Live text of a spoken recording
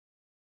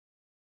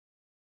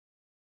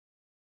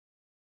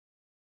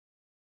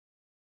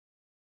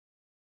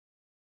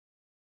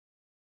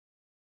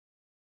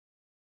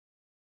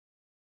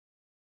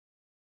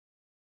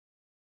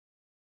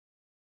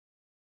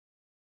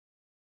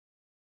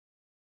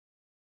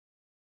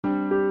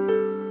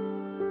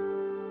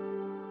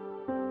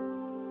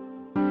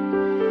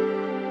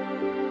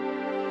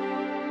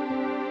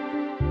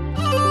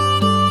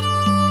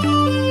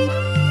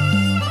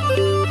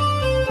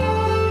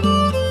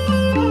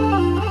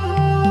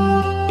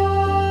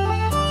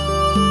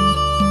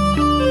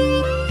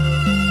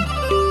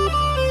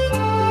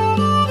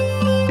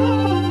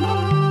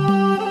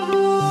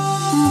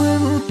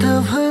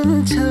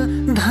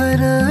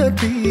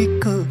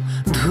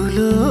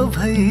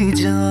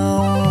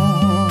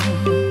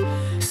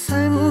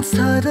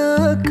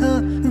संसारका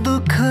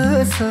दुःख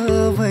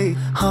सबै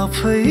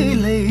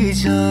आफैले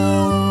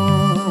जाऊ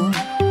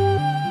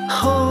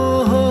हो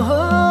हो हो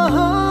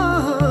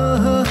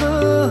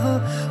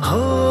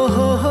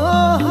हो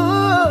हो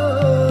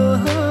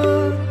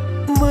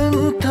मन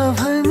त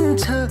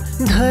भन्छ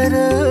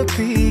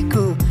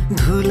धरतीको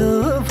धुलो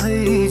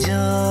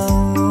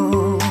भइजाऊ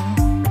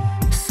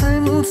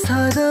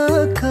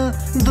संसारका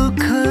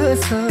दुःख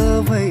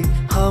सबै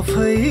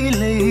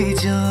आफैले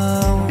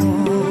जाऊ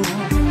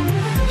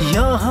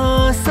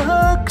यहाँ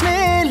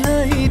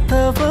सक्नेलाई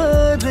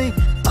तबरै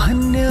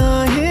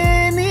अन्याय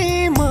नि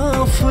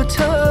माफ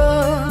छ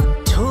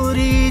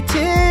छोरी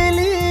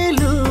चेली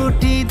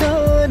लुटिदा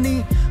नि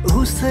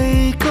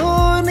उसैको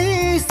नि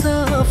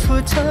साफ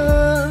छ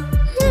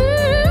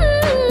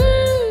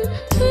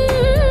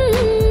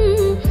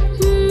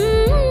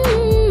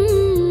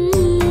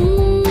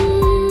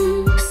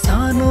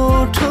सानो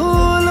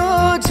ठुलो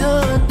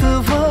जात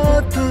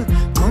भात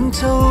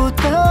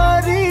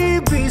कुञ्चौतारी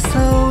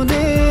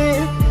बिसाउने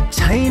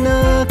छैन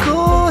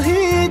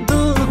कोही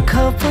दुःख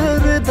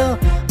पर्दा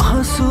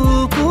आँसु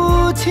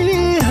पुछी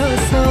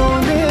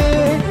हँसाउने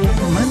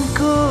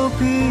मनको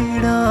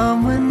पीडा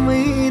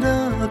मनमै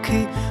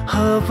राखे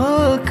हावा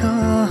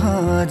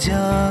कहाँ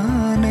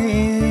जाने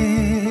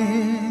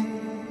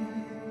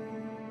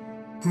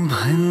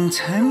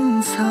भन्छन्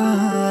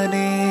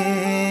साने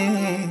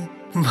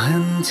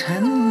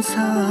भन्छन्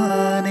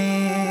साने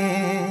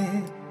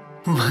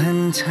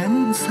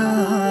भन्छन्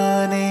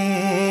साने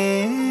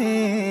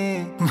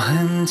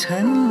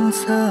भन्छन्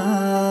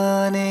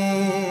साने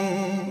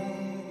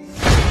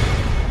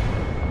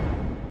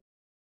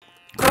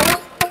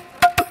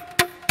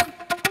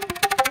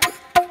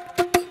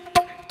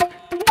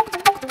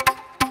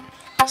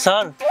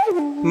सर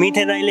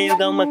मिठे दाइले यो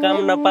गाउँमा काम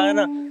नपाएर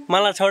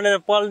मलाई छोडेर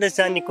परदेश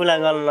जाने कुरा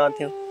गर्नुभएको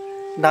थियो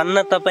धन्न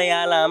तपाईँ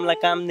आएर हामीलाई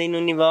काम दिनु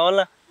नि भयो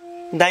होला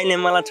दाइले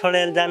मलाई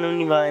छोडेर जानु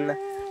नि भएन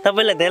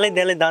तपाईँलाई धेरै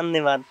धेरै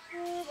धन्यवाद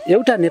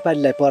एउटा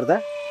नेपालीलाई पर्दा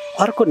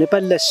अर्को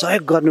नेपालीलाई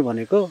सहयोग गर्नु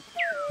भनेको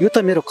यो त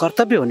मेरो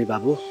कर्तव्य हो नि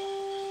बाबु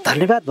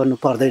धन्यवाद भन्नु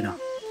पर्दैन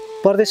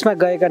परदेशमा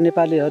गएका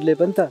नेपालीहरूले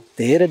पनि त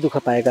धेरै दुःख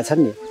पाएका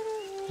छन् नि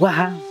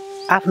वहाँ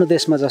आफ्नो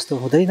देशमा जस्तो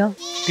हुँदैन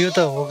त्यो त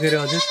हो के रे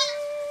हजुर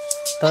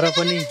तर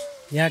पनि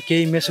यहाँ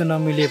केही मेसो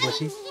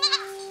नमिलेपछि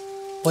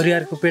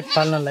परिवारको पेट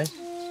पाल्नलाई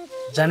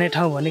जाने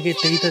ठाउँ भनेकै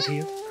त्यही त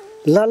थियो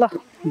ल ल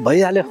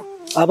भइहाल्यो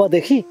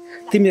अबदेखि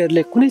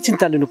तिमीहरूले कुनै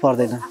चिन्ता लिनु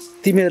पर्दैन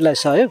तिमीहरूलाई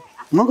सहयोग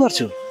म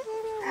गर्छु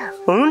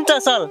हुन्छ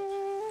सर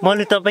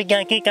मैले तपाईँ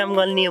कहाँ के काम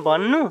गर्ने हो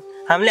भन्नु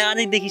हामीले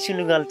आजैदेखि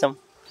सुरु गर्छौँ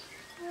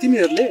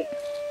तिमीहरूले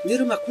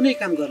मेरोमा कुनै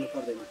काम गर्नु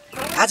पर्दैन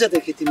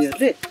आजदेखि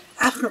तिमीहरूले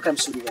आफ्नो काम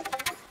सुरु गर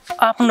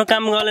आफ्नो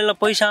काम गरेर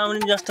पैसा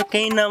आउने जस्तो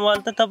केही नभए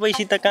त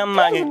तपाईँसित काम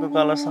मागेको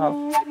कल सर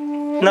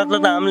नत्र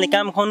त हामीले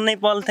काम खोज्नै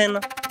पर्थेन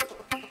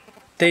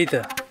त्यही त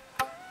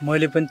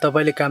मैले पनि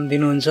तपाईँले काम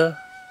दिनुहुन्छ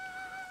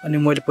अनि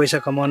मैले पैसा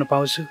कमाउन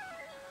पाउँछु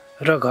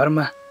र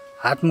घरमा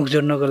हातमुख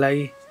जोड्नको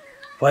लागि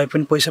भए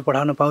पनि पैसा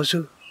पठाउन पाउँछु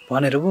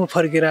भनेर पो म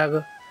फर्केर आएको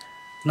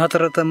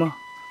नत्र त म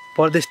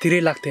परदेशतिरै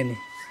लाग्थेँ नि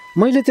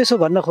मैले त्यसो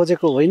भन्न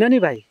खोजेको होइन नि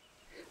भाइ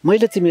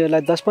मैले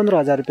तिमीहरूलाई 10-15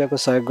 हजार रुपियाँको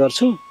सहयोग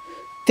गर्छु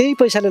त्यही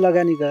पैसाले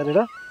लगानी गरेर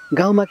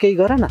गाउँमा केही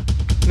गर न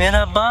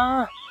मेरा बा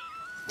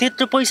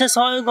त्यत्रो पैसा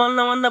सहयोग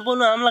गर्नभन्दा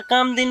बरु हामीलाई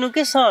काम दिनु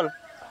के सर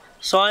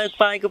सहयोग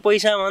पाएको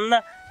पैसा भन्दा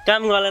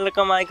काम गरेर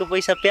कमाएको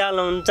पैसा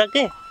प्यालो हुन्छ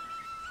के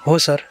हो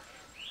सर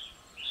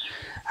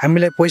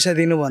हामीलाई पैसा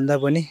दिनुभन्दा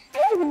पनि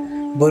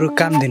बरु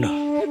काम दिनु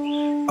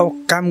अब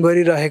काम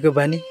गरिरहेको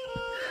बानी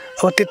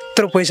अब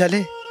त्यत्रो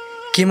पैसाले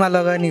केमा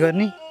लगानी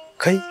गर्ने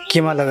खै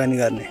केमा लगानी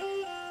गर्ने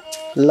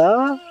ल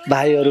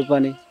भाइहरू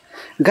पनि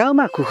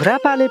गाउँमा कुखुरा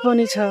पाले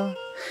पनि छ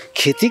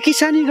खेती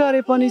किसानी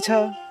गरे पनि छ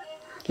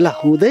ल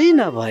हुँदै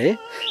नभए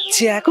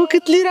चियाको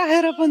कितली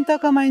राखेर पनि त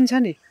कमाइन्छ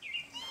नि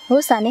हो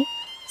साने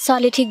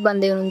सरले ठिक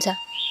भन्दै हुनुहुन्छ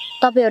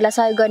तपाईँहरूलाई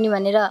सहयोग गर्ने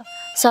भनेर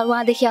सर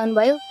उहाँदेखि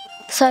आउनुभयो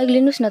सहयोग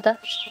लिनुहोस् न त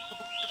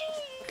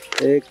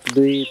 1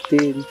 2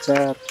 3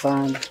 4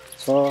 5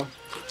 6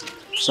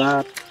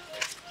 7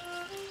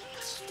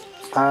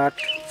 8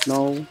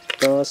 9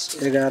 10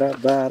 11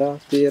 12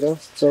 13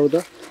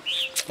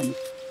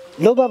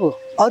 14 लो बाबु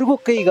अरूको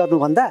केही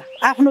गर्नुभन्दा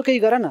आफ्नो केही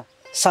गर न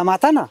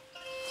समाता न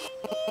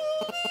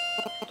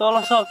तल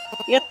सर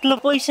यत्रो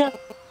पैसा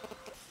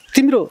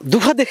तिम्रो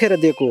दुःख देखेर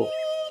दिएको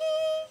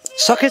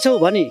सकेछौ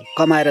भनी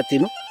कमाएर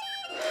तिमी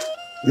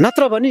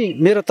नत्र भने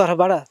मेरो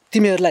तर्फबाट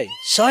तिमीहरूलाई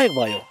सहयोग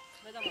भयो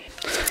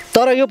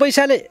तर यो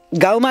पैसाले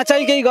गाउँमा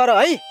चाहिँ केही गर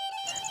है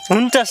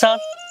हुन्छ सर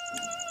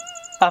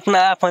आफ्ना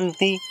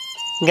आफन्ती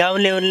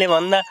गाउँलेहरूले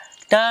भन्दा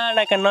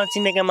टाढाका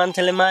नचिनेका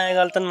मान्छेले माया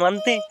गर्छन्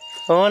भन्थे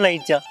होला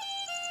छ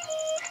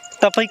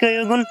तपाईँको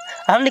यो गुण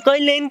हामीले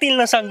कहिले पनि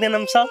तिर्न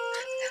सक्दैनौँ सर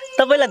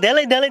तपाईँलाई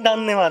धेरै धेरै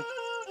धन्यवाद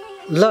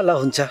ल ल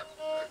हुन्छ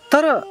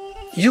तर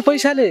यो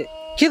पैसाले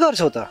के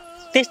गर्छौ त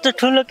त्यस्तो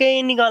ठुलो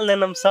केही नि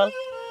गर्दैनौँ सर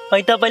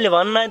है तपाईँले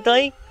भन्नु त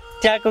है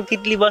चियाको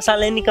कितली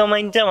बसाले नि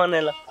कमाइन्छ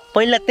भनेर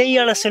पहिला त्यही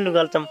एउटा सुरु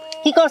गर्छौँ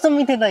के गर्छौँ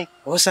मिठे दाइ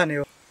हो साने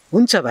हो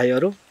हुन्छ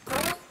भाइहरू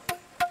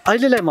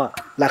अहिलेलाई म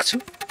लाग्छु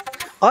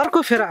अर्को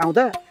फेर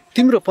आउँदा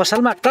तिम्रो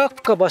पसलमा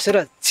टक्क बसेर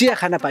चिया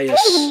खान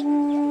पाइयोस्।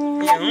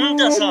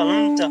 हुन्छ सर,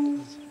 हुन्छ।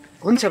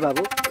 हुन्छ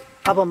बाबु,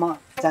 अब म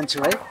जान्छु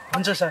है।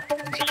 हुन्छ सर,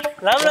 हुन्छ।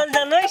 राम्रो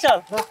जानु है सर।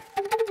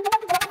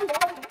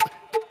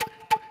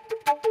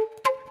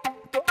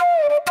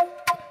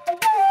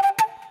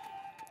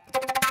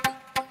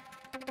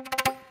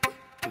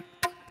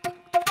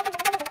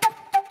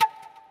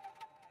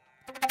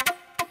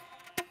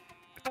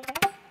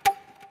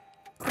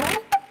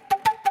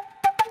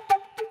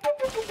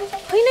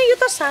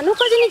 सानो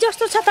कजिनी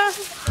जस्तो छ त।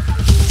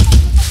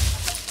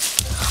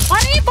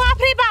 अरे बाप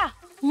रे बा,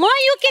 म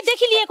यो के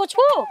देखि लिएको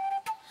छु?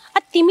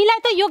 तिमीलाई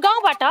त यो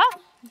गाउँबाट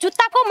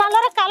जुत्ताको माला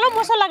र कालो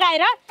मोसो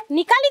लगाएर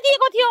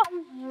निकालिदिएको थियो,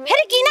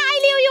 फेरि किन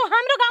आइलियो यो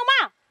हाम्रो गाउँमा?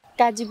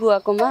 काजी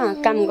बुवाकोमा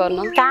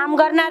काम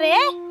गर्न रे?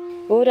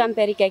 हो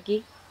रामपेरी काकी,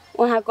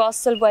 उहाँको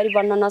असल बुहारी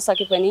बन्न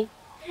नसके पनि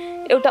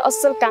एउटा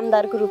असल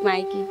कामदारको रूपमा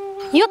आएकी।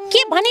 यो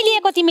के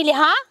भनिलिएको तिमीले?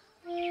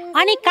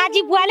 अनि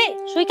काजी बुवाले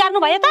स्वीकार्नु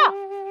भयो त?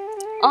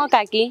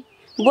 काकी,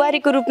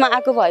 बुहारीको रूपमा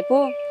आएको भए पो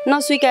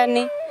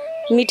नस्वीकार्ने,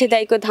 मिठे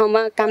दाईको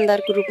ठाउँमा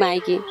कामदारको रूपमा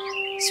आएकी,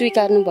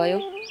 स्वीकार्नु भयो।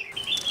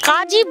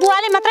 काजी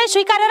बुवाले मात्रै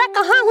स्वीकारेर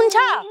कहाँ हुन्छ?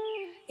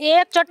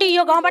 एकचोटि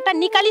यो गाउँबाट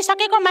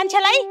निकालिसकेको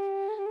मान्छेलाई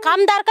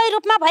कामदारकै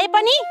रूपमा भए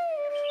पनि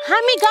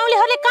हामी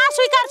गाउँलेहरूले कहाँ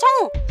स्वीकार्छौँ?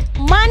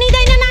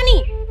 मानिदैन नानी,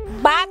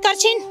 बात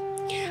गर्छिन्।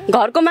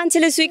 घरको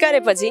मान्छेले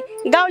स्वीकारेपछि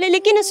गाउँलेले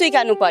किन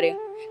स्वीकार्नु पर्यो?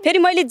 फेरि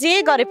मैले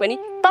जे गरे पनि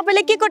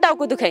तपाईँले के को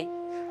टाउको दुखाइ?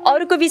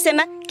 अरूको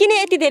विषयमा किन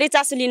यति धेरै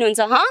चासो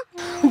लिनुहुन्छ?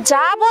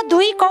 जाबो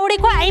दुई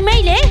कौडीको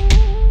आइमाईले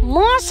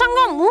मसँग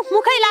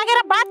मुखै लागेर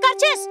बात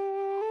गर्छिस्,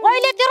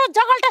 अहिले तेरो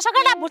जगल्टा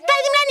सगल्टा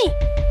भुत्काइदिउँला नि।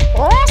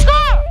 होस्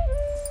गर।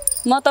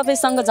 म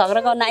तपाईँसँग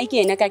झगडा गर्न आएकी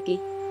होइन काकी।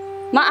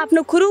 म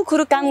आफ्नो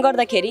खुरु काम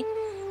गर्दाखेरि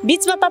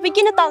बिचमा तपाईँ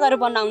किन तगारो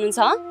बनाउनुहुन्छ?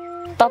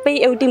 तपाईँ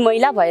एउटी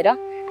महिला भएर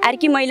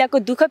अर्की महिलाको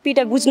दुःख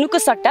पीडा बुझ्नुको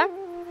सट्टा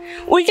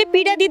उल्टे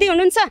पीडा दिँदै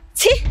हुनुहुन्छ।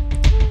 छी,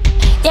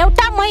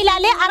 एउटा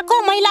महिलाले अर्को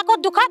महिलाको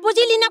दुःख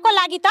बुझिलिनको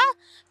लागि त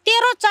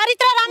तेरो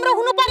चरित्र राम्रो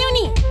हुनु पर्यो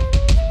नि।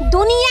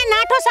 दुनिया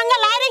नाठोसँग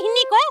लाएर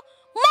हिँड्नेको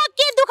म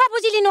के दुःख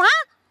बुझिलिनु?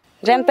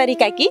 रामपेरी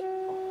काकी,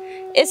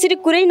 यसरी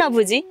कुरै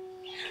नबुझी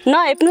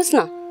नहेप्नुस् न।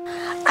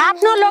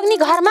 आफ्नो लोग्नी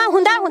घरमा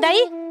हुँदा हुँदै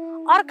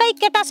अर्कै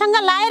केटासँग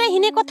लाएर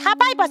हिँडेको थाहा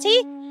पाएपछि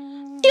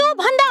त्यो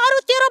भन्दा अरू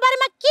तेरो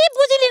बारेमा के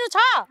बुझिलिनु छ?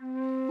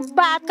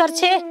 बात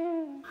गर्छे।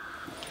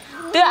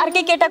 त्यो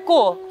अर्कै केटा को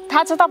हो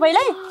थाहा छ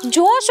तपाईलाई?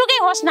 जोसुकै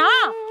होस् न,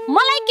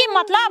 मलाई के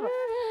मतलब?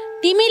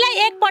 तिमीलाई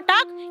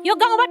एकपटक यो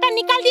गाउँबाट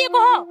निकालिदिएको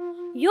हो,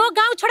 यो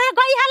गाउँ छोडेर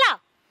गइहाल,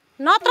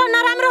 नत्र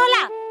नराम्रो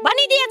होला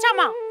भनिदिएछ म।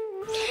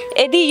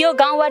 यदि यो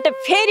गाउँबाट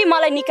फेरि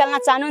मलाई निकाल्न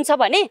चाहनुहुन्छ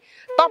भने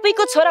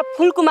तपाईको छोरा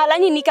फुलकुमारलाई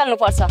नि निकाल्नु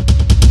पर्छ।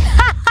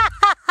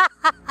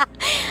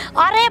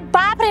 अरे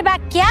बाप रे बा,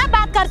 क्या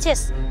बात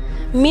गर्छेस?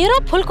 मेरो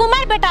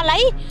फुलकुमार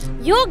बेटालाई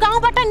यो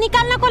गाउँबाट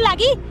निकाल्नको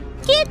लागि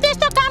के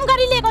त्यस्तो काम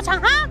गरिलिएको छ?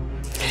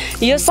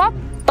 यो सब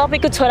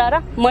तपाईको छोरा र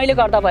मैले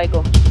गर्दा भएको।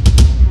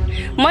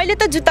 मैले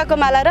त जुत्ताको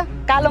माला र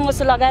कालो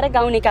मोसो लगाएर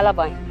गाउँ निकाला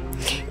भएँ।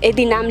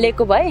 यदि नाम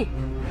लिएको भए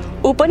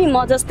ऊ पनि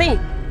म जस्तै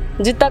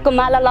जुत्ताको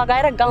माला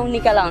लगाएर गाउँ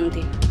निकाला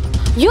हुन्थे।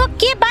 यो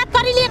के बात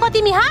गरिलिएको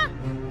तिमी?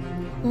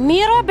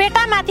 मेरो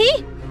बेटामाथि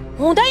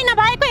हुँदै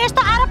नभएको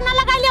यस्तो आरोप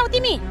नलगाइल्याउ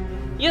तिमी।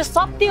 यो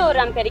सत्य हो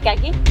रामपेरी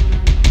काकी।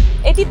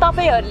 यदि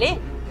तपाईहरूले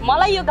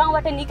मलाई यो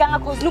गाउँबाट निकाल्न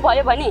खोज्नु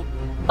भयो भने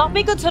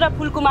तपाईको छोरा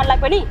फुलकुमारलाई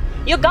पनि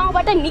यो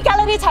गाउँबाट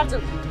निकालेरै छाड्छु,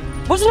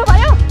 बुझ्नु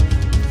भयो?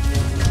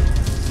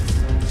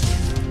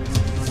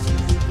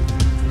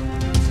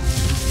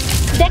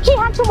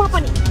 देखिहाल्छु म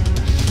पनि।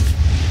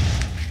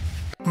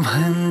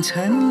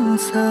 भन्छन्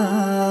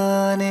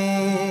साने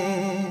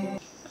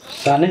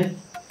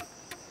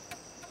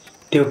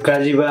त्यो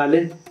काजीबाले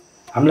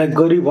हामीलाई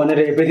गरिब भनेर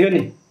हेपेको थियो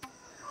नि,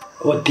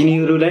 अब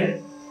तिनीहरूलाई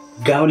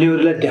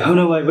गाउँलेहरूलाई देखाउन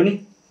भए पनि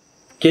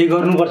केही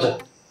गर्नुपर्छ।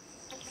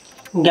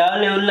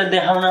 गाउँलेहरूलाई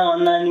देखाउन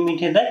भन्दा नि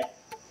मिठे दाइ,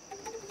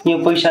 यो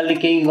पैसाले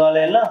केही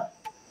गरेन।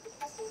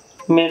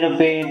 मेरो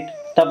पेट,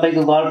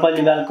 तपाईँको घर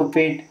परिवारको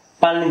पेट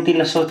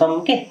पाल्नेतिर सोचौँ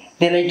के,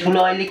 धेरै ठुलो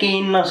अहिले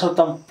केही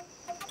नसोचौँ।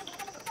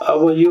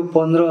 अब यो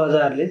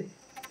 15,000ले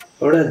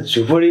एउटा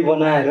झुपडी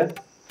बनाएर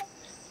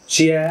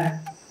चिया,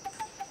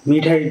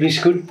 मिठाई,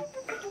 बिस्कुट,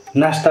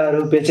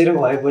 नास्ताहरू बेचेर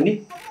भए पनि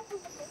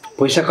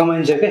पैसा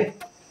कमाइन्छ के।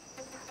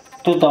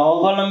 त्यो त हो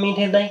गल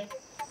मिठे दाइ।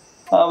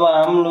 अब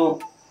हाम्रो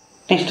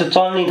त्यस्तो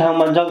चल्ने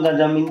ठाउँमा जग्गा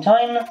जमिन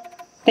छैन,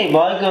 त्यही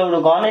भएको एउटा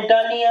घनै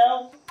टाली आऊ,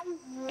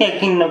 त्यहाँ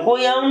किन्न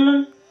कोही आउन्।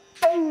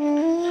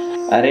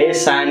 अरे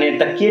साने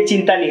त के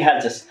चिन्ता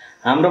लिहाल्छस्?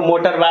 हाम्रो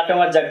मोटर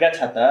बाटोमा जग्गा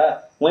छ त,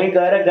 वहीँ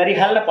गएर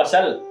गरिहाल्न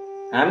पसल।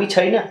 हामी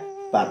छैन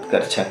बात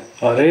गर्छ।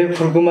 अरे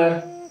फुलकुमार,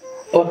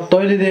 अब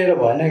तैँले दिएर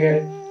भएन के अरे,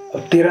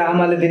 अब तेरो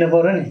आमाले दिन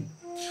पर्यो नि।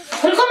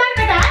 फुलकुमार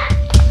बेटा,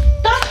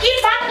 त के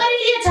बात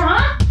गरिलिएछ?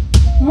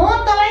 म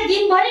तँलाई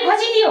दिनभरि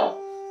खोजिदियो,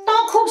 त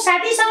खुब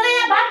साथीसँग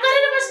यहाँ बात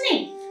गरेर बस्ने,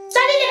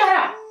 चलिले घर।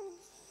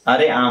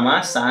 अरे आमा,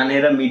 साने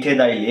र मिठे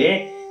दाइले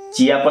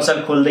चिया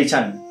पसल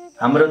खोल्दैछन्।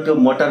 हाम्रो त्यो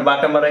मोटर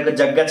बाटोमा रहेको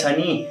जग्गा छ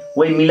नि,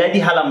 वही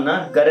मिलाइदिहालौँ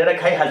न, गरेर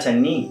खाइहाल्छन्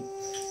नि।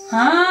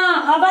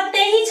 अब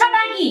त्यही छ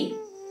बाँकी।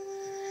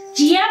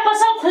 चिया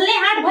पसल खोल्ने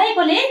हाट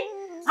भएकोले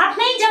अब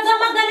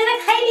जम्मा गरेर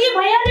खाइलिए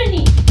भइहाल्यो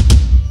नि।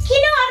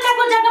 किन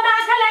अर्काको जग्गामा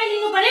आँखा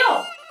लगाइदिनु पर्यो?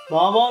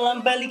 बाबा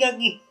लम्पालिका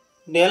कि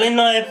ढेलै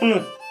नहेप्नु।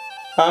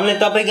 हामीले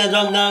तपाईँको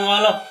जग्गा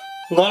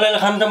गलेर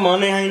खान्छ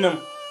भने छैनौँ।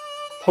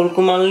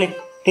 फुलकुमारले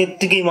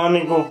त्यत्तिकै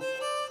भनेको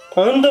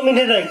हो नि त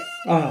मिठे दाइ?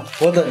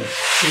 हो त नि।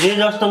 जे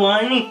जस्तो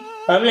भयो नि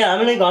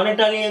हामीले घरै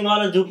टालिए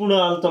गएर झुपुडो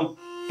हाल्छौँ,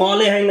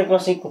 पले छैन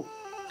कसैको।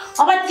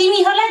 अब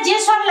तिमीहरूलाई जे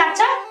सर लाग्छ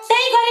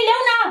त्यही गरी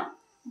ल्याउ न।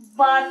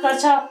 बात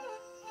गर्छ।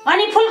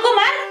 अनि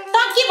फुलकुमार त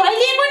के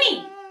भइलिएको नि?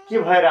 के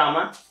भएर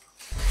आमा?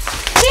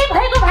 के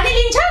भएको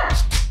भनिदिन्छ?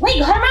 वही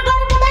घरमा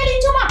गएर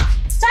बताइदिन्छु म।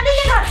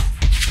 चलिले घर।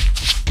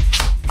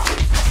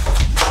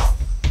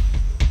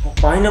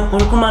 होइन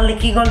फुलकुमारले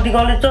के गल्ती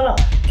गरेछ ल?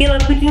 केलाई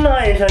पिटिन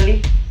आयो यसरी?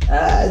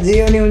 जे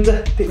पनि हुन्छ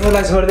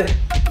तिमीलाई छोड्दे।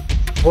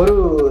 बरु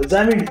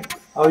जामिन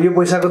अब यो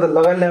पैसाको त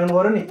लगाएर ल्याउनु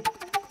पर्यो नि।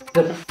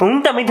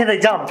 हुन्छ मिठे दाइ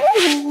जाऊ।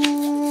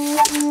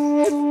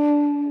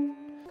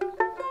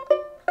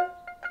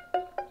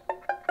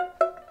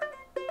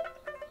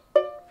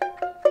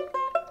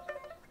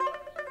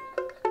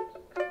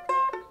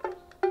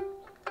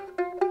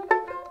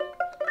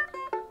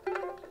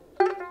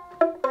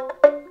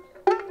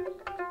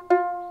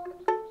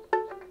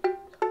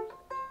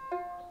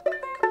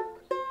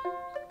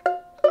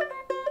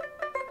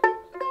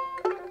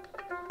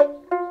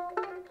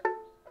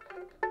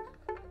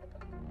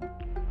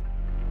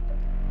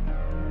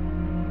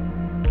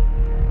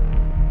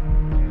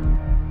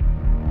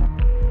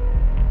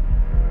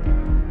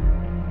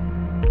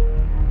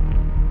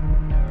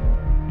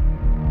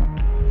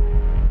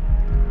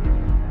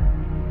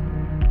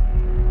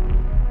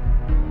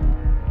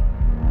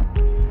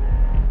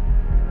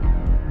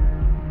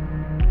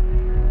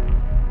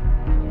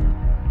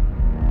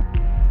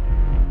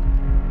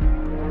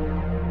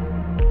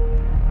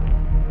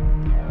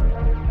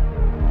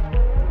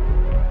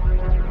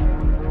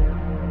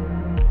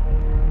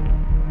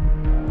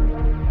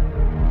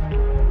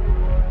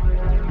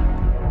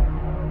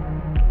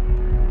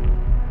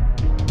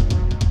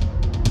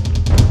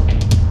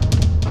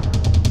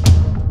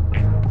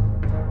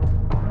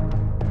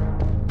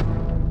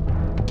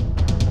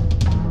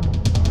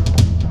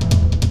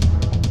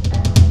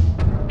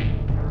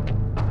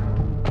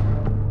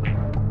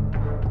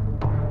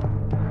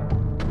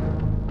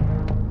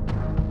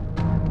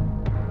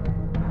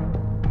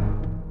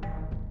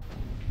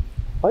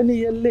 होइन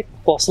यसले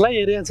कसलाई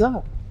हेरेको छ?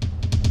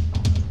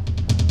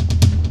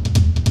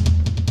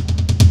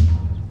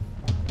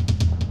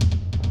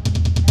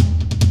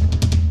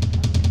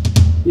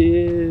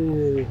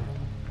 ए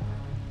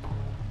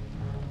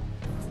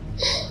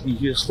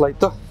यसलाई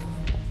त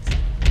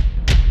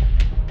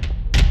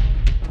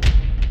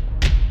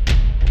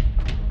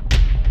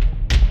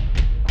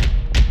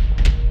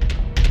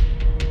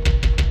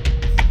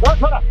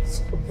छोरा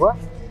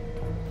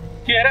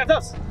के हेरेको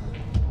छस्?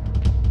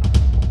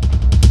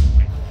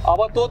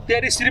 अब तो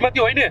तेरी श्रीमती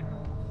होइन,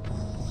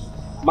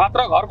 मात्र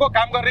घरको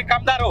काम गर्ने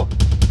कामदार हो।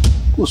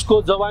 उसको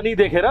जवानी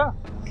देखेर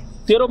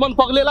तेरो मन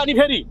पग्लेला नि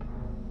फेरि।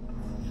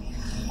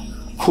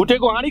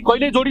 फुटेको हाँडी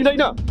कहिले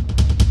जोडिँदैन।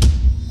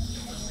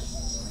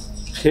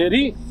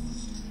 फेरि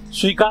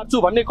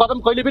स्वीकार्छु भन्ने कदम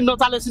कहिले पनि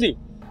नचालेस् नि।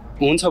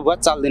 हुन्छ बुवा,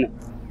 चाल्दैन।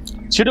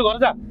 छिटो घर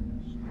जा।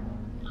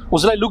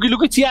 उसलाई लुकी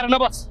लुकी चियाएर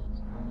नबस।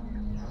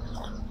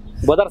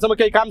 बजारसम्म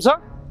केही काम छ,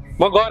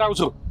 म गएर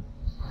आउँछु।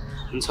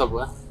 हुन्छ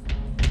बुवा।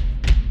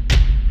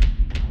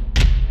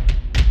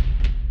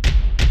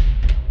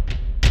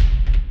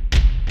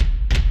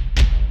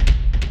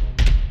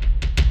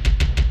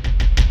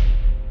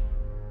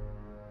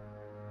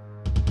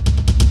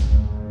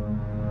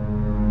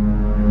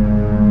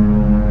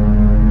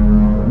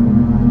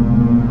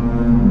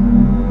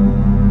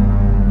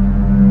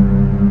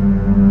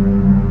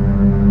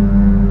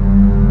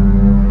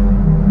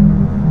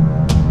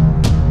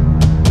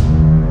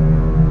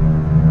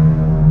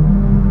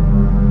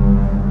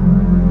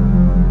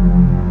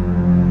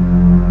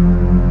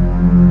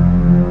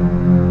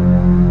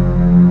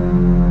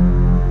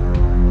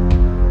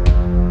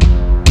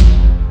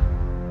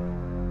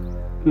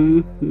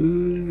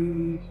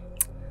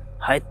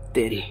 हाय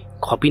तेरी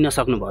खपिन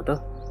सक्नु भयो त।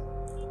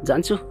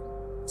 जान्छु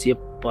जे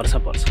पर्छ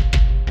पर्छ।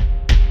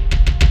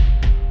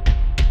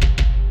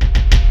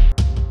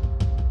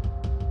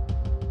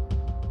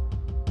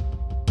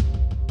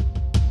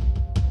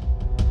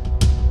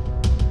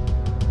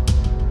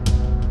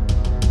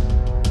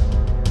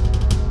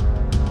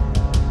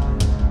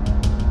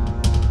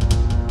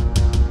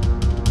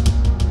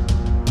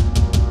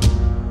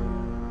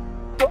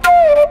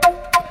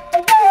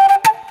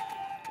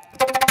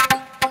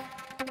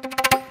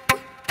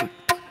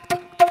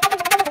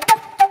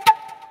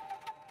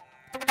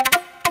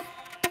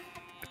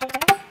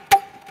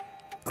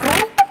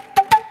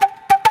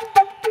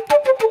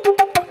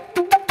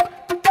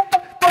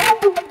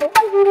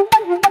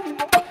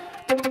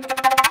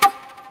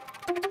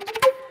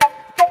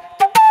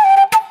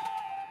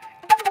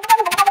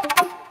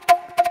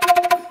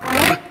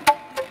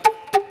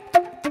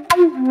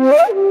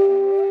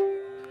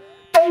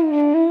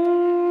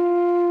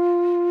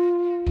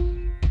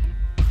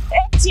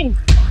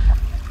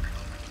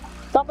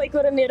 तपाईँको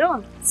र मेरो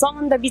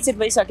सम्बन्ध विच्छेद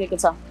भइसकेको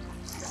छ।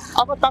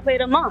 अब तपाईँ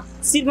र म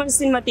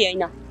श्रीमती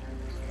होइन।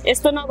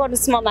 यस्तो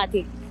नगर्नुहोस् म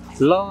माथि।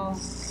 ल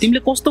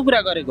तिमीले कस्तो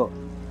कुरा गरेको?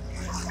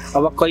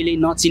 अब कहिल्यै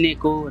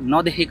नचिनेको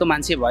नदेखेको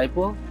मान्छे भए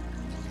पो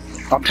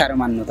अप्ठ्यारो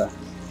मान्नु त।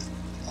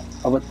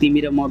 अब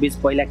तिमी र म बिच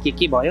पहिला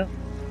के भयो,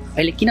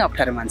 अहिले किन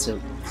अप्ठ्यारो मान्छौ?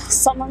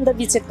 सम्बन्ध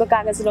विच्छेदको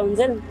कागज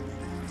रहुन्जेल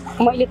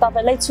मैले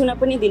तपाईँलाई छुन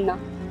पनि दिन्न।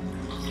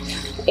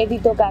 यदि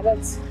त्यो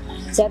कागज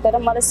च्यातेर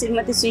मलाई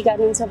श्रीमती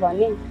स्वीकार्नुहुन्छ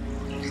भने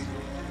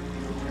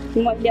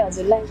मैले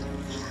हजुरलाई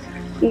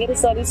मेरो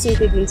शरीर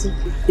सुम्पिदिन्छु।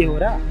 के हो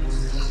र?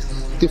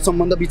 त्यो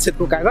सम्बन्ध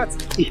विच्छेदको कागज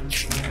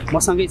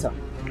मसँगै छ,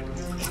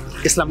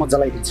 यसलाई म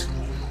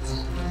जलाइदिन्छु।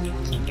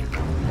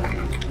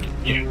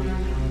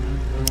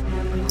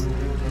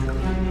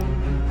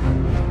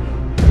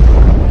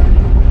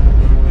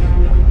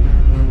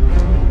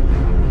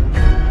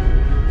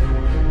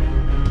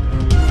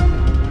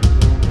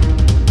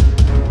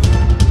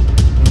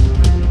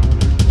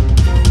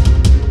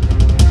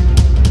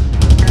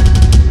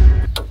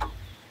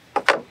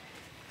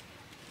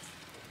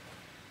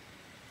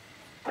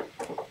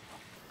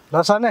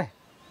 ल साने,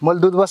 मैले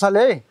दुध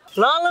बसाले है।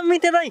 ल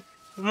मिते दाइ,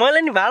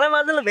 मैले नि भाडा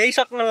माझ्न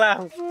भ्याइसक्न ला।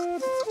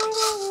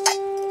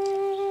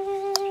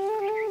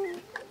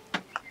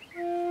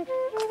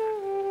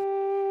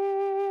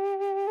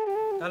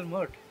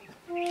 अलमोट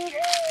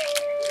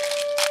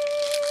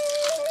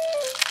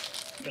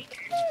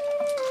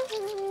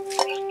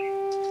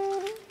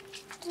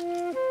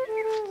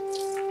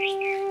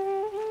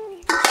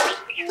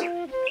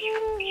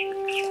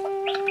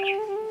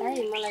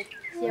मलाई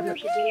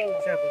चियापत्ती दिनु।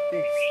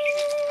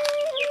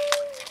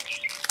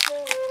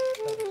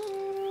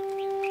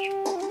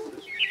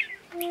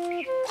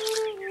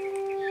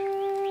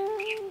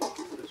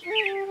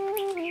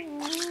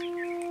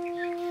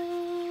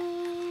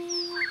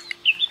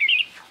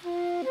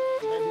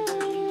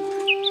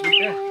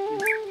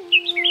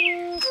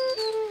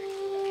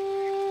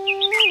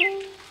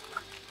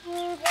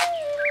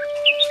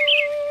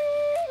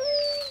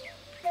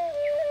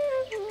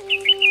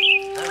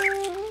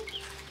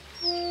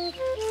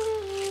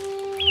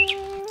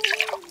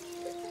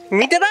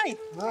 मिते दाइ,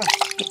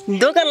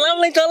 दोकान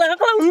लामलाई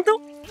चलाएको हुन् त?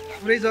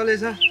 पुरै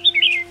चलेछ,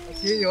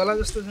 केही होला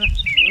जस्तो छ।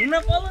 हुन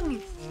पर्ला नि।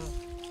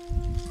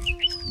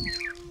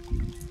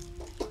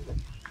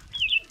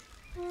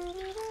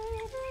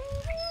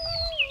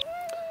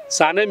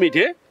 सानै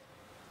मिठे,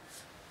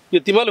 यो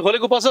तिमीले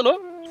खोलेको पसल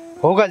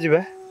हो काजी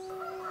भाइ?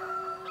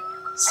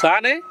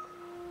 सानै,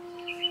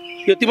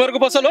 यो तिमीहरूको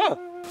पसल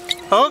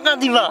हो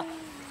काजी बा।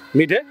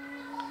 मिठे,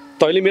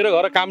 तैँले मेरो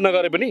घर काम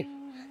नगरे पनि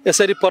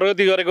यसरी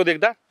प्रगति गरेको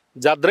देख्दा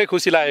ज्यादै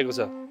खुसी लागेको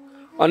छ।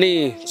 अनि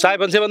चाय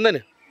बन्छ भन्दैन?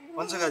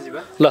 भन्छ काजी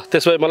भाइ। ल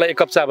त्यसो भए मलाई 1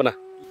 कप चिया बना।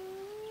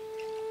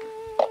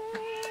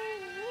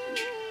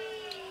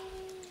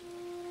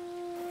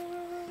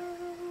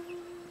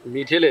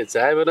 मिठेले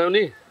चाय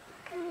बनाउने,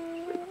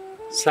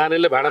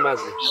 सानेले भाँडा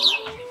माझ्ने,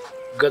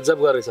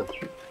 गजब गरेछ।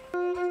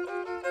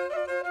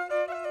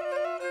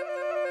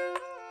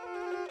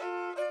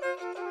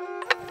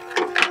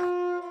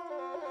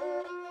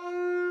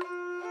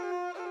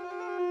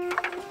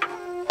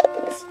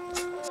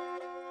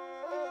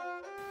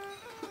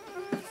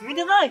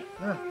 मिते दाइ,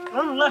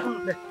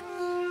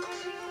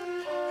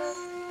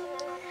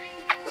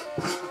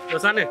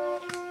 साने,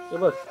 यो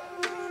बस।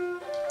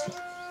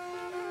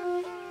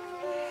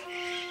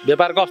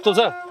 व्यापार कस्तो छ?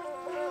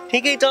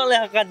 ठिकै चले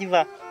काजी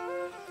बा।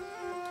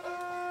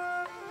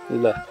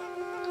 ल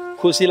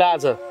खुसी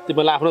लाग्छ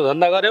तिमीले आफ्नो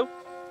धन्दा गर्यौ।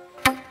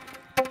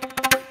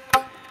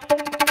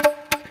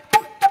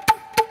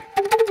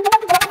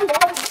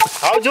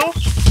 हजुर।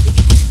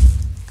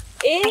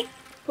 ए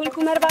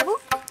फुलकुमार बाबु,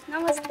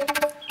 नमस्ते।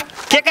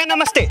 के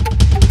नमस्ते?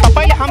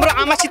 तपाईले हाम्रो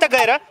आमासित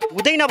गएर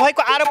हुँदै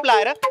नभएको आरोप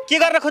लाएर के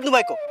गर्न खोज्नु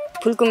भएको?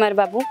 फुलकुमार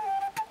बाबु,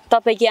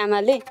 तपाईँकी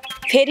आमाले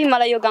फेरि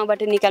मलाई यो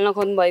गाउँबाट निकाल्न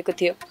खोज्नु भएको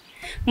थियो।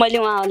 मैले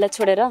उहाँहरूलाई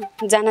छोडेर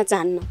जान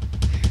चाहन्न।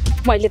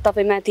 मैले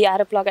तपाईँमाथि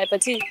आरोप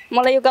लगाएपछि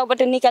मलाई यो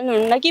गाउँबाट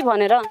निकाल्नुहुन्न कि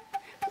भनेर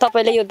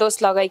तपाईँले यो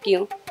दोष लगाएकी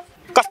हो।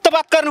 कस्तो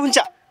बात गर्नुहुन्छ?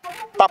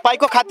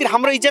 तपाईको खातिर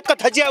हाम्रो इज्जतको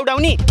धजिया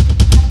उडाउने?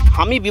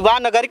 हामी विवाह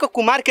नगरेको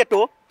कुमार केटो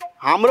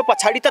हाम्रो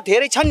पछाडि त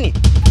धेरै छन् नि।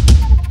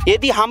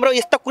 यदि हाम्रो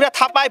यस्तो कुरा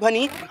थाहा पाए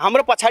भने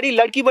हाम्रो पछाडि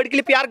लड्की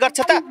बड्कीले प्यार गर्छ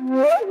त?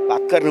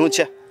 बात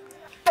गर्नुहुन्छ।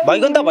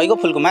 भइगयो नि त भइगयो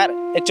फुलकुमार,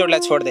 एकचोटलाई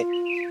छोड्दे।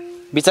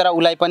 बिचरा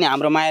उसलाई पनि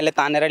हाम्रो मायाले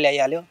तानेर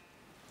ल्याइहाल्यो।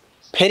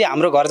 फेरि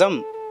हाम्रो घर जाउँ,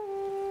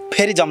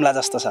 फेरि जम्ला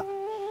जस्तो छ।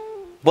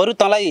 बरु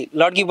तँलाई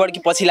लड्की बड्की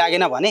पछि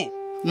लागेन भने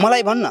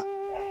मलाई भन्न,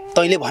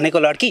 तैँले भनेको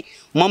लड्की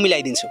म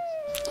मिलाइदिन्छु।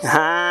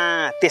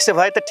 त्यसो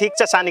भए त ठिक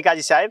छ सानी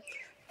काजी साहेब,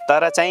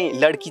 तर चाहिँ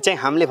लड्की चाहिँ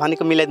हामीले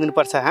भनेको मिलाइदिनु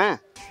पर्छ।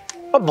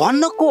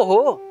 भन्न को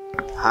हो?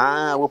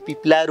 वो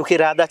पिप्ला रुखे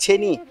राधा छे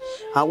नि,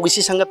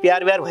 उसीसँग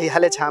प्यार व्यार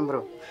भइहालेछ हाम्रो,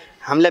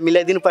 हामीलाई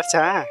मिलाइदिनु पर्छ।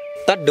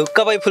 त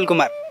ढुक्क भई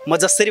फुलकुमार, म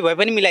जसरी भए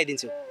पनि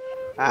मिलाइदिन्छु।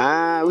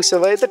 उसो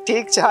भए त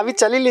ठिक छ, हामी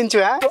चलिलिन्छु।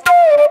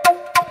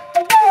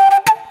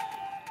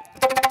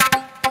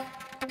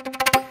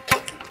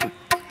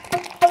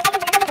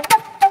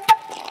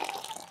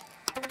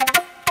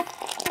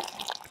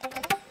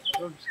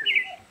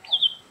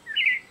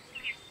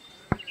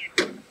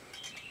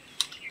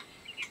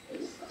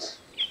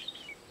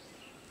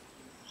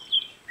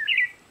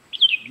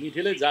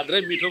 मिठोले जात्रै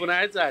मिठो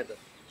बनाए चाहे त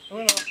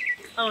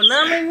अब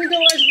नामै मिठो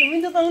भएपछि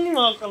मिठो त हुने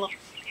भएको ल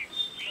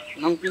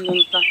नमकिन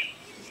दिनु त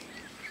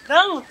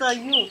कहाँ हो त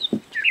यो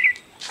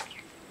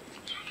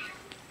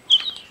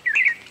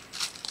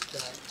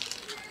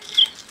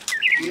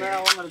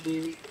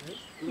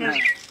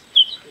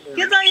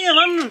के चाहियो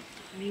भन्नु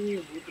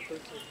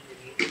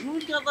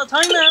गुटका त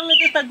छैन हामीले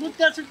त्यस्ता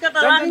गुटका सुटका त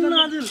राख्दिन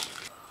हजुर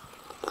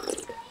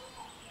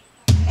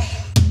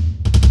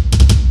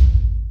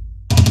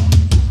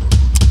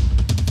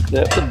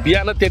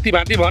बिहान त्यति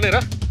भाँती भनेर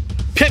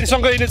फेरि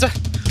सँग हिँडेछ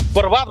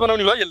बर्बाद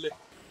बनाउने भयो यसले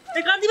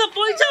कतिमा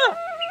पैसा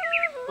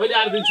अहिले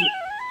आएर दिन्छु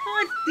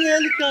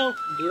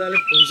बुढाले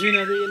पैसै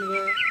नदिनु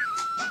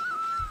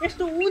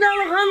यस्तो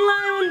उदालो खान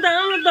लाग्यो भने त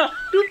हाम्रो त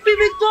टुप्पी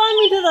बिच्छ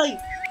मिठो दाइ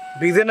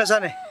बिग्दैन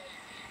साने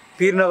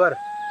पिर नगर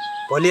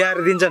भोलि आएर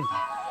दिन्छन्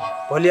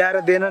भोलि आएर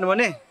दिएनन्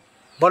भने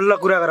बल्ल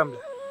कुरा गरौँला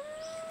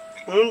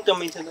हुन्छ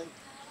मिठो दाइ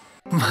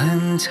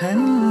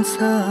भन्छन्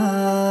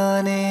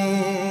साने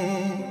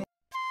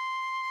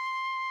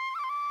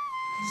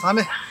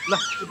साने ल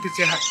यति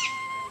चिया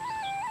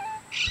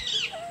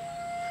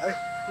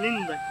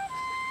लिनु दाइ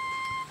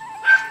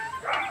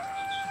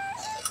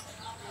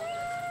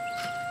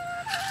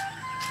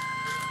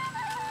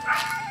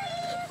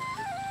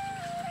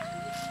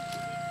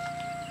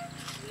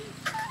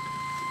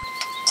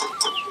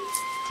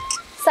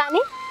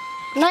साने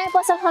नयाँ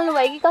पसल खोल्नु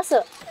भयो कि कसो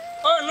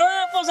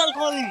नयाँ पसल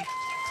खोल्नु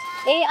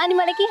ए अनि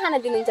मलाई के खान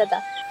दिनुहुन्छ त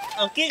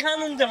के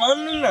खानुहुन्छ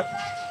भन्नु न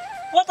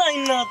कता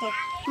हिँड्नु त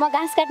म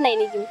घाँस काट्न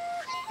हिँडेको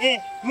ए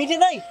मिठो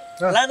दाइ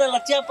लादालाई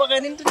चिया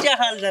पकाइदिनु त चिया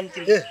खाएर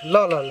जान्थ्यो ए ल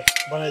ल ल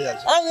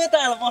बनाइहाल्छु अब यता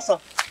हाल बस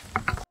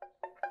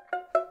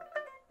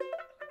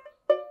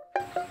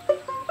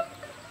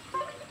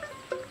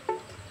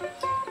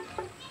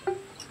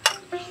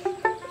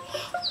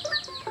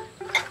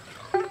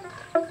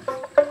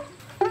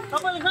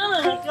तपाईँले खाना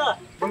खान्छ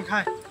बोल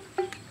खाए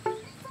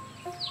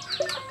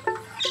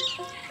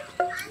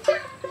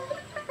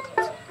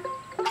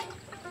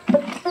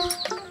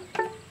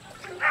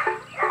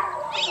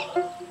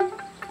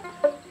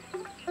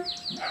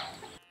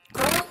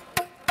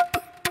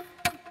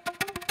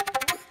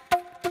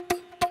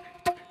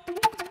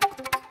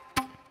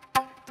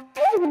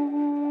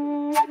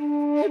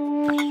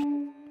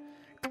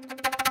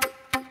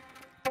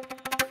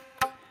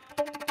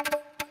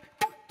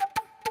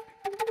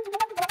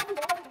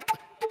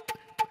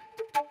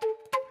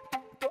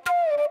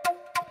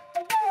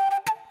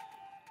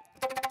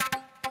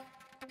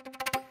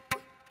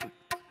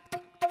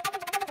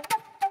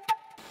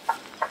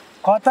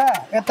कता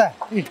यता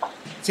ए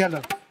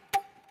चलो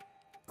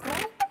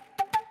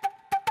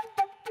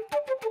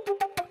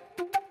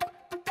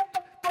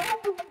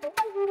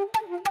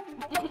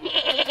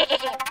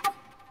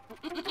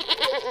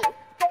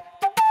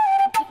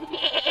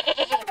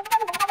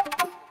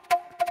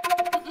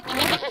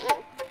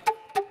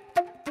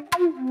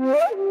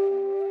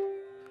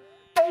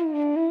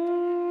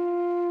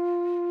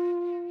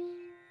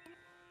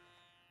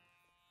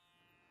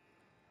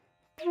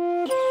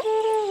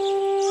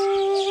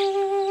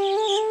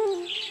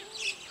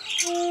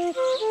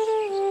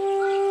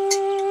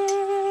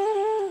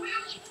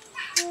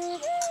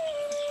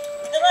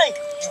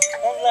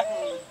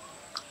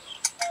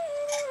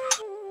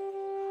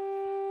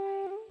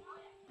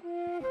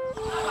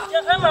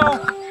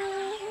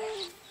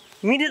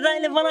मिठो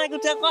दाइले बनाएको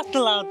चिया कस्तो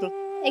लाग्यो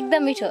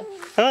एकदम मिठो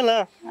हो ल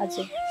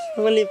हजुर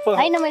मैले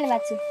हैन मैले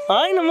माग्छु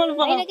हैन मैले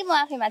हैन कि म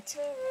आफै माग्छु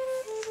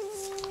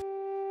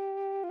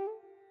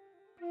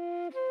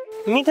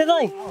मिठो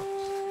दाइ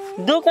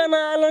दोकान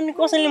आलो नि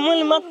कसैले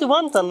मैले माग्छु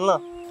भन्छन् ल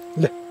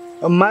ले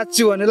अब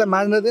माग्छु भनेलाई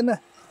माग्न दिएन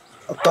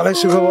अब तँलाई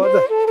सुख भयो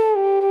त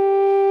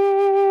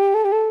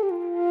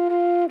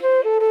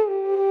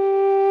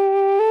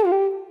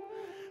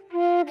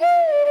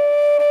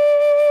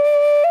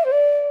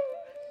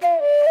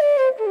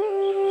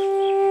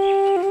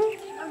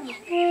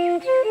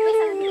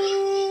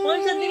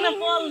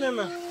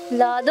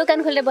ल दोकान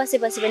खोलेर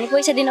बसेपछि पनि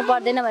पैसा दिन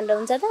पर्दैन भनेर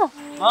हुन्छ त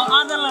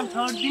आधालाई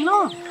छोडिदिनु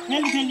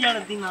फेरि फेरि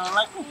एउटा दिन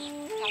होला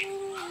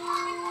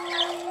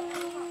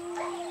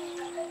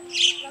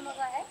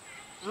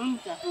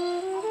हुन्छ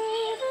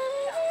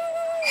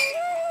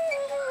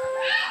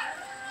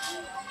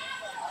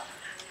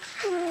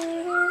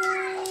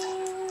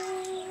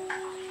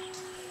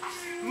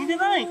मिठो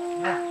दाइ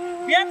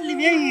ब्याटले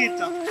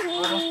भ्याइएछ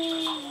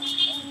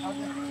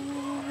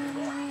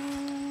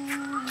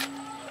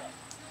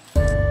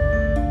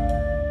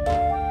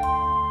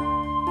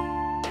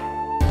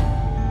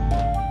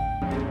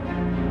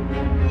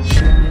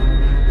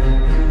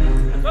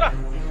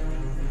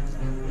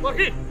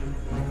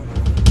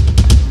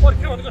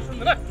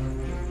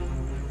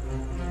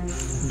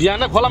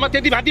बिहान खोलामा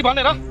त्यति भाँती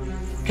भनेर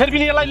फेरि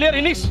पनि यसलाई लिएर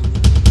हिँडिस्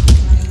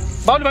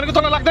बाउले भनेको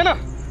तँलाई लाग्दैन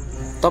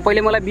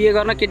तपाईँले मलाई बिहे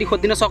गर्न केटी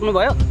खोजिदिन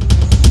सक्नुभयो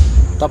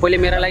तपाईँले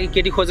मेरा लागि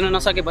केटी खोज्न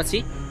नसकेपछि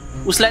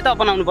उसलाई त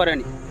अपनाउनु पर्यो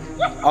नि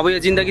अब यो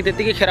जिन्दगी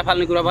त्यतिकै खेर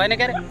फाल्ने कुरा भएन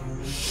के अरे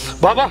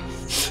बाबा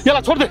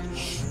यसलाई छोड्दे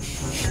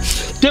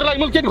तेरो लागि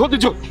मैले केटी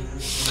खोजिदिन्छु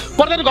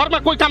पर्दैन घरमा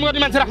कोही काम गर्ने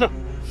मान्छे राख्न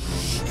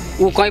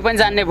ऊ कहीँ पनि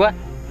जान्ने भयो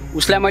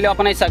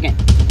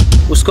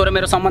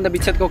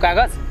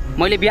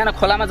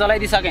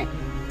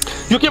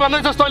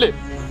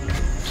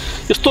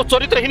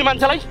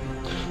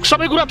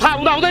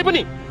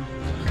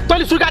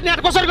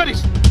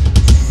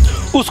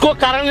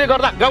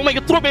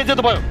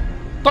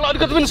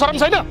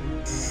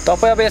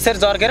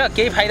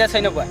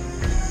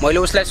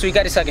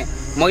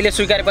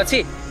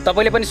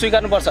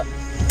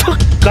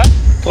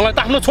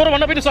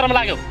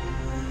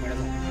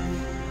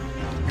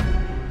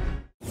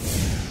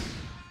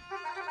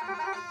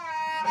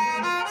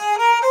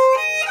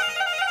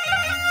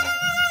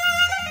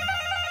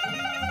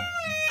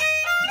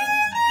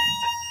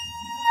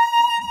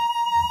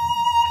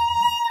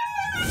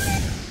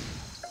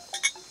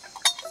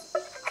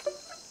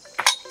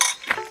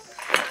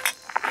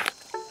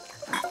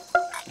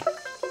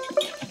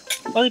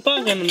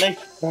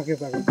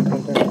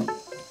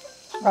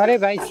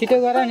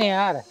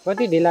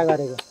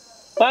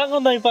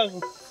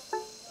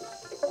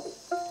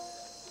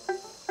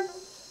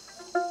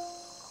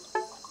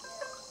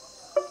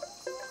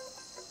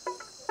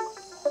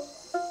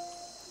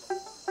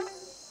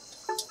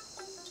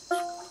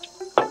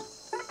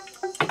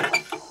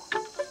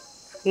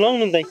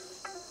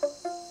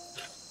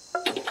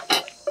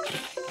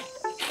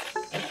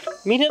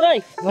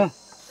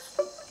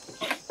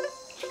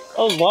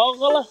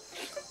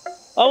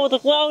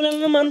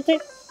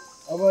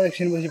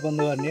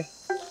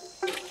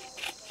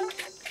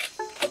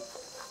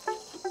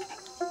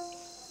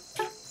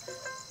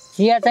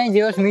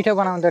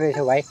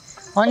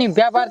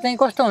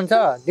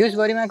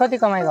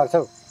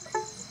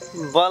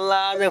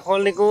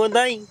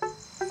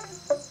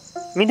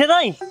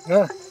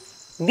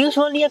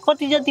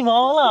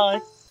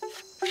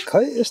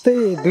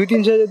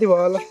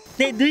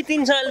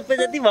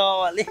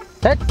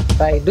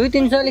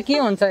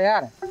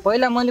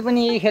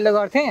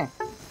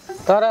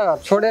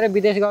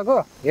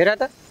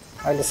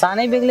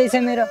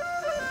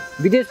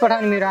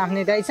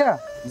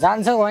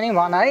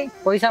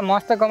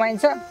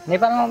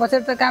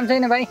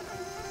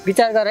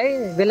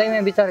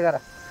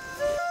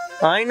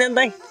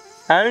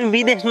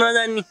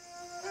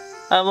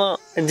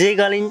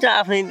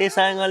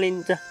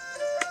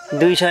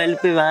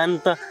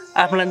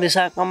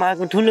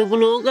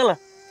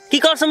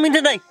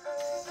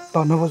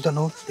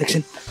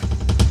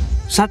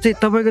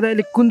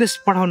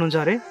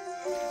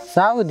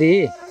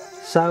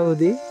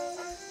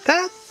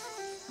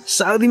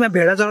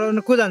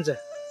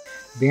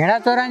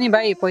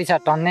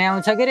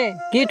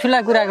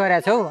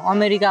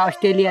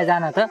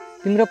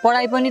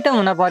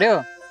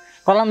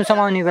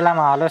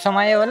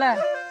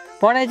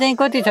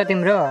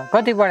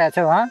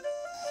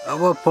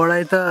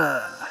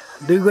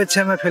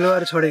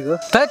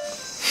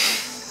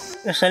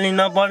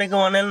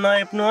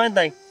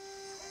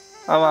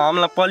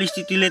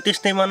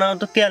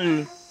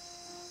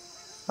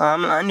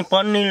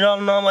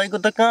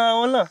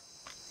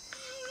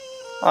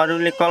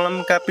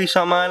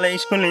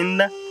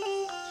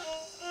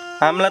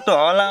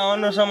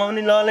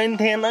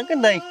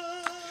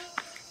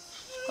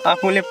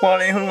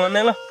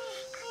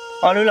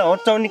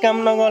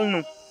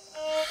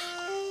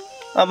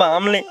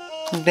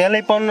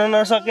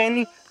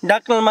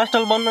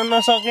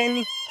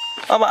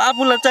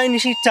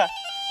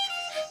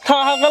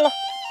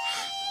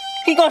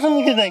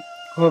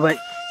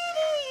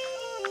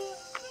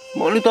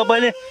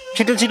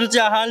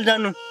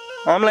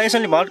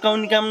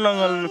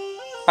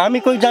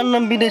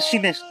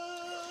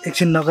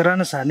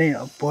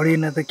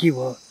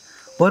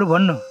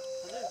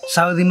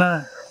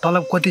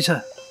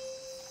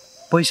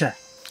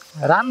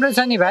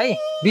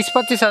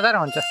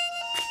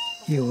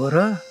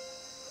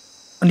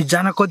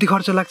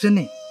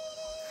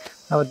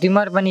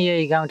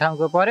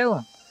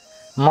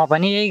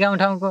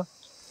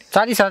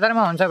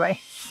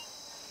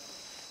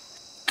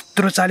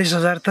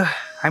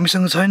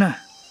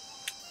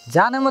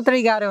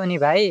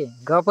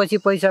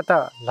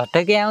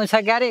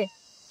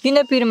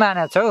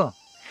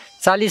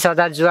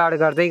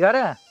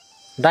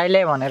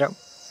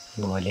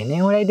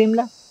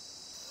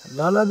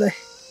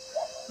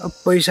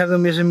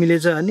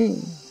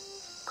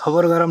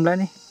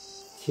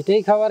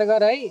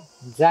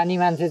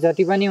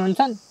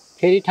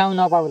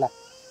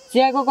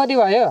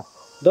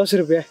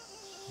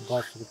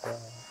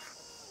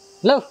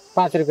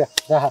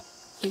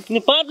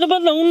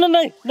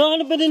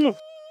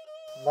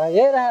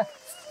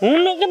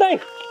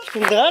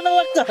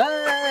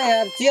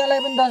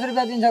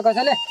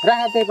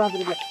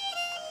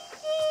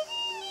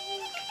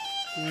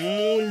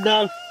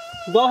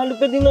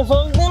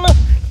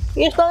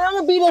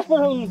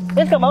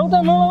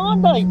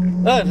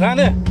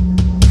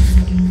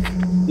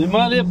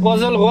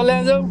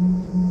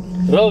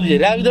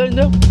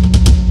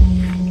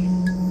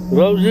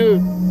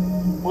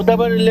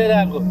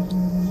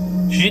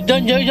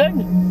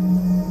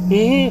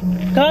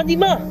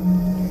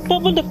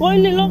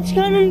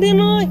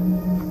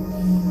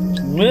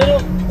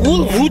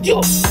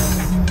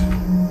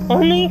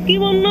अनि के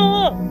भन्नु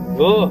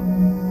हो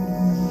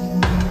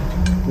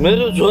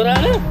मेरो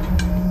छोराले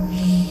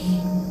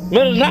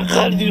मेरो नाक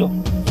काटिदियो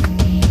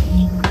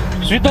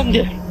सुतम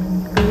दे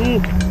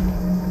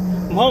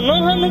म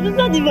नखानु कि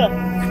कति बा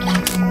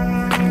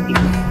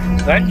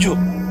अन्जु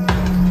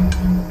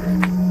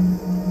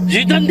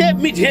सुतम दे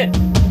मिठे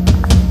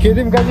के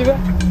दिन काजी बा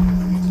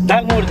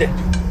दाग मोड दे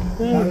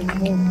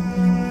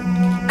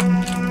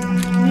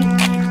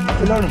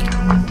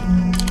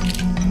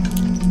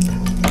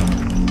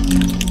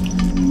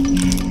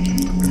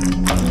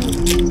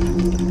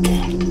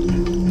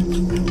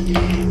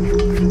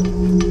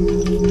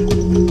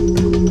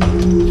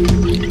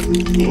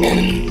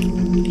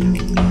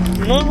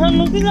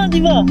नखानु कि कति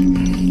बा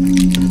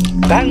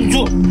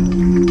खान्छु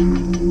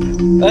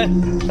ए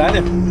साने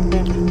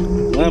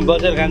म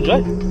बसेर खान्छु है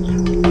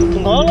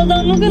घर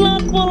जानु कि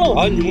लात पलो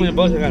होइन म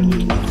बसेर खान्छु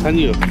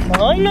खानी हो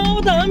होइन अब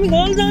त हामी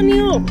घर जाने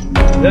हो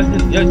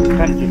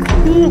खान्छु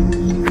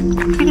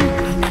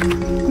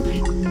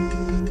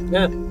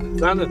ए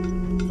साने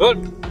छोड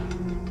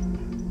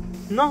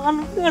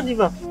नखानु कि कति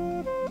बा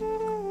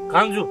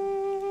खान्छु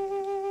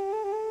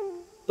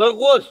तर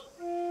कोस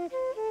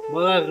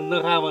मलाई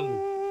नखा भन्नु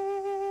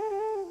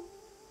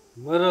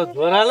मेरो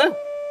छोराले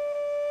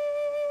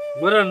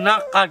मेरो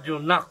नाक काट्यो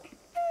नाक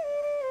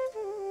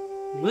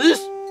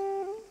बुझिस्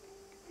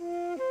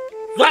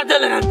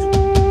स्वादले खान्छु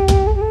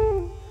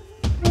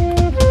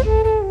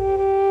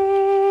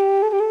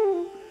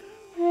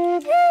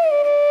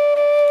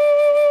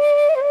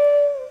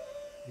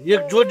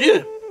एकचोटि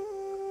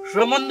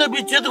सम्बन्ध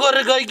विच्छेद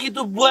गरेर गए कि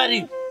त्यो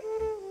बुहारी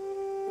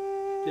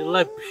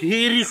त्यसलाई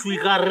फेरि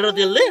स्वीकारेर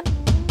त्यसले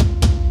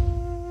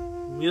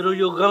मेरो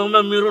यो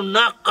गाउँमा मेरो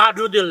नाक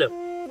काट्यो त्यसले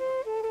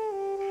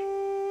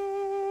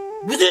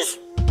बुझिस्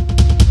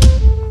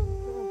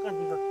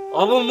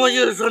अब म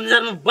यो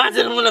संसारमा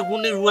बाँचेर मलाई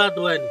कुनै स्वाद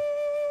भएन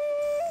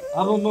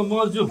अब म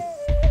मर्छु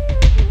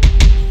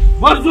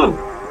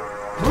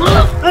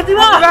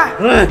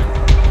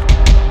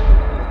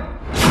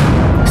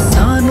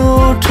सानो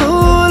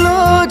ठुलो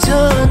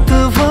जात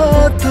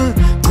भात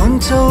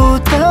कुन्छौ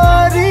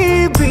तारी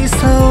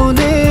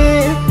बिसाउने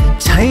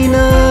छैन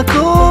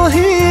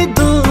कोही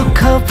दुःख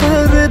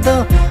पर्दा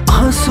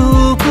आँसु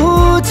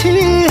पुछी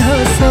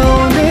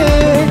हँसाउने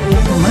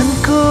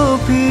मनको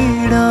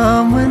पीडा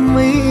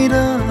मनमै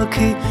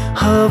राखे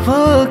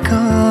हावा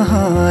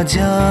कहाँ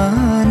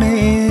जाने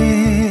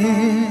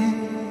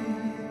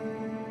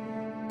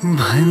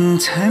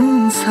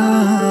भन्छन्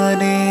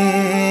साने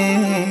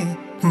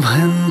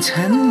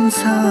भन्छन्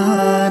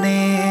साने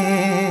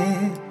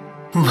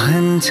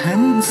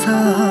भन्छन्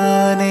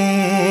साने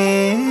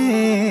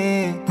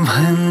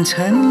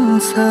भन्छन्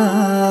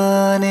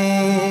साने